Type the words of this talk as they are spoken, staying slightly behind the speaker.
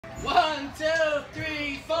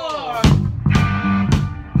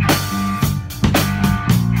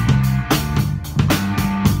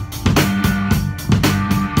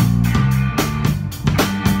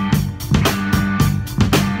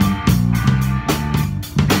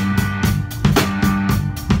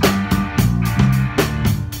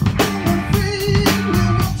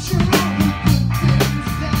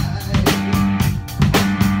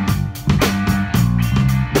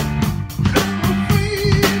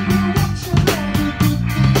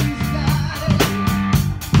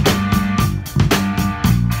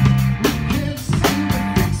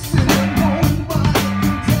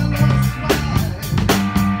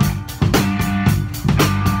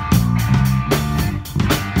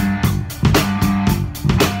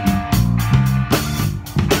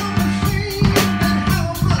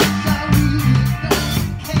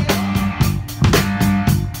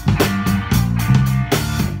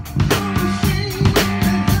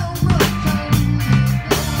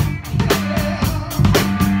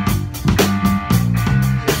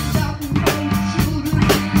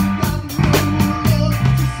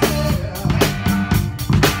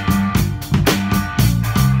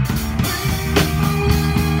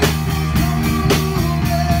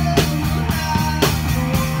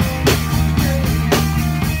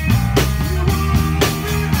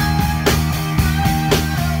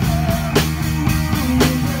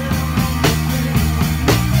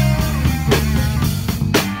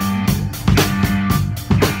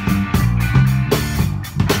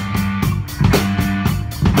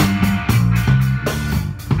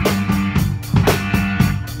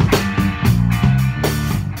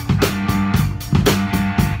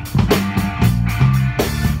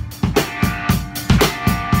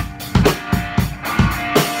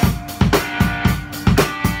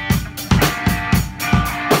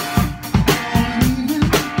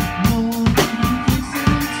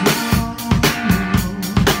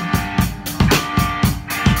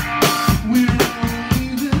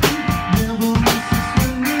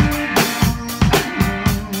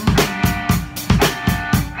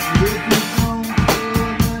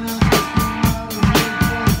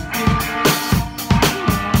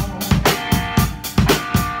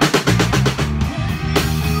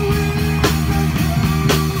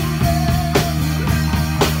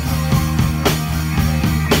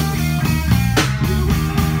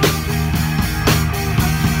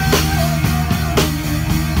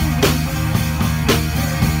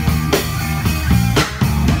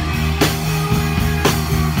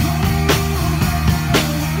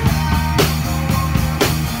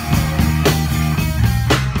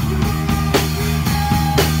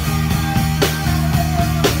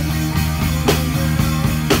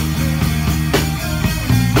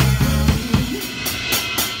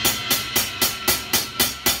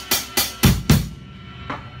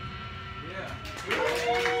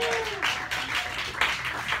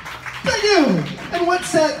you. And what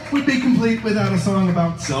set would be complete without a song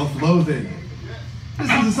about self-loathing? This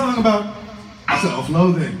is a song about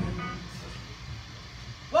self-loathing.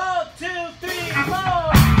 1, 2, 3,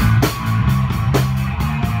 4.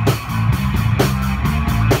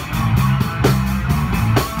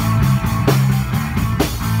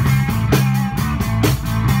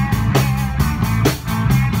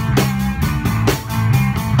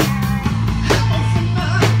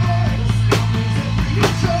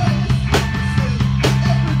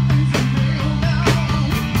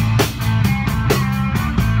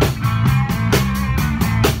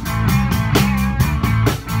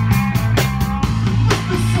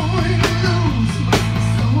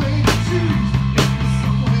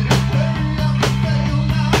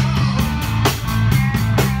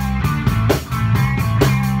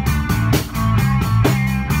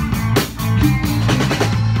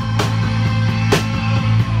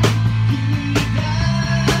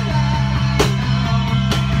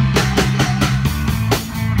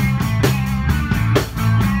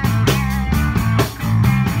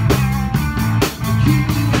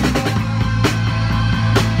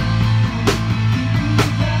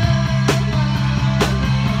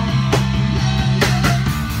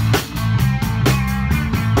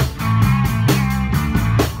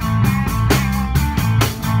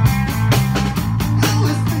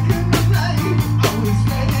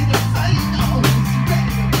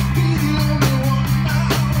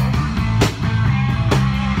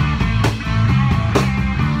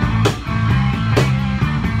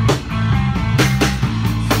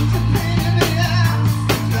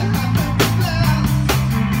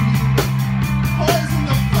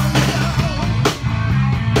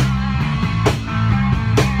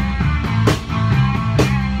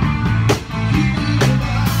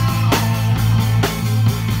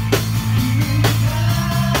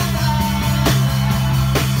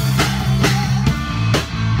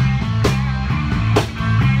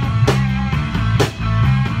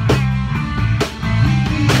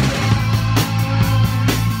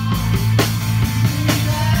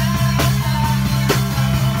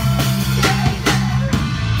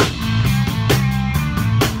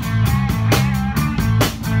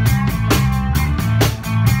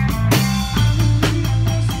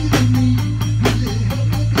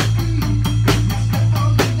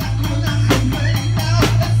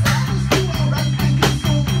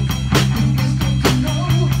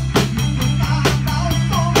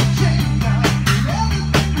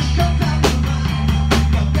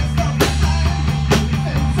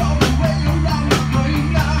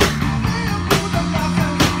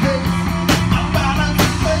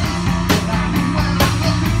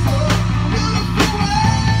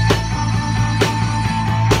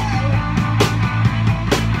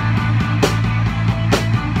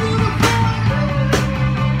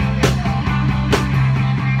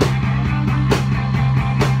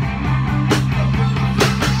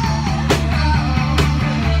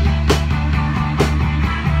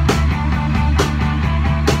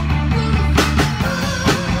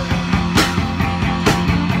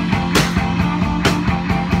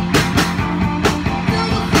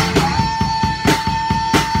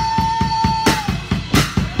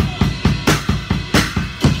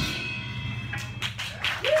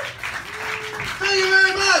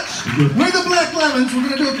 We're the Black Lemons. We're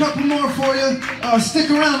going to do a couple more for you. Stick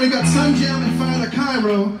around. We got Sun Jam and Father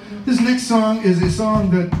Cairo. This next song is a song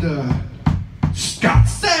that Scott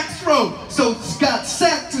Sachs wrote. So Scott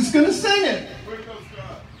Sachs is going to sing it. Where goes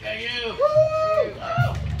Scott? Yeah, you.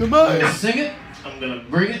 Woo! I'm going to sing it. I'm going to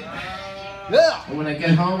bring it. Yeah. And when I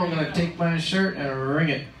get home, I'm going to take my shirt and wring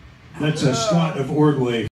it. That's a Scott of Ordway.